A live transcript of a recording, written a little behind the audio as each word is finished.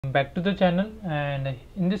Back to the channel, and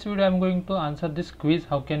in this video I'm going to answer this quiz,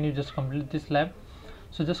 how can you just complete this lab.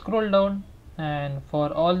 So just scroll down, and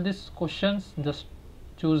for all these questions just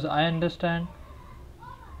choose I understand.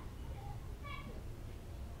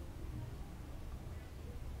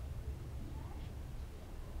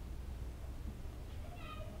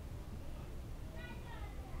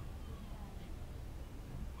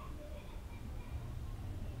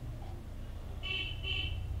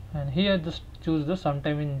 And here just choose the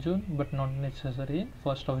sometime in June, but not necessary in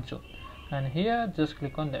 1st of June, and here just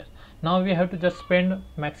click on that. Now we have to just spend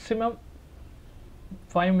maximum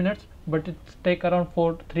 5 minutes, but it take around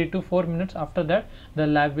 3 to 4 minutes. After that the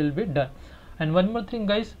lab will be done. And one more thing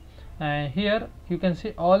guys, here you can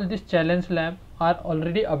see all this challenge lab are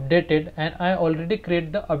already updated, and I already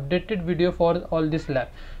create the updated video for all this lab.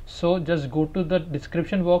 So just go to the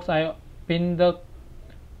description box, I pin the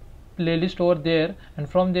playlist over there, and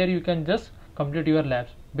from there you can just complete your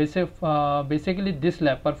labs. Basically this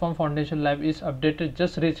lab, perform foundation lab, is updated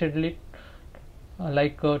just recently,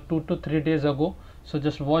 2 to 3 days ago. So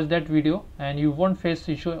just watch that video and you won't face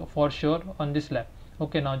issue for sure on this lab.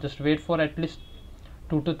 Okay, now just wait for at least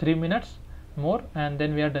 2 to 3 minutes more, and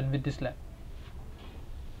then we are done with this lab.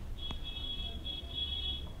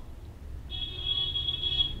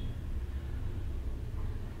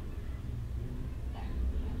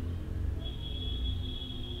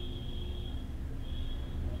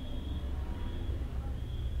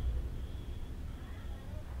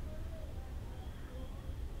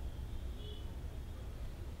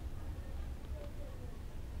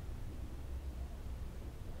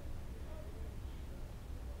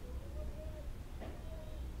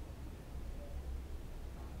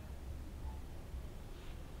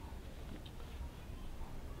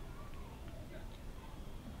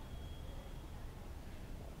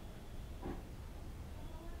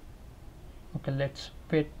 Okay, let's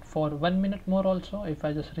wait for 1 minute more also. If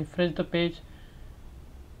I just refresh the page,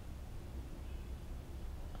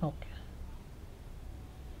 okay,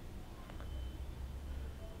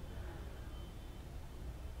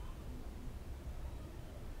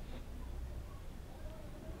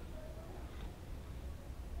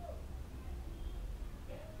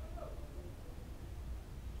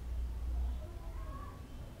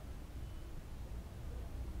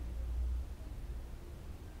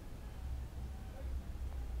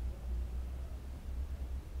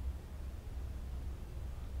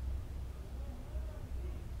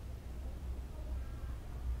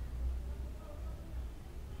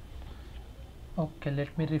 okay,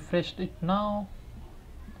 let me refresh it now,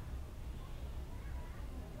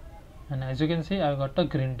 and as you can see I got a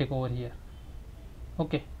green tick over here.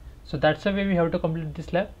 Okay, so that's the way we have to complete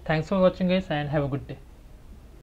this lab. Thanks for watching guys, and have a good day.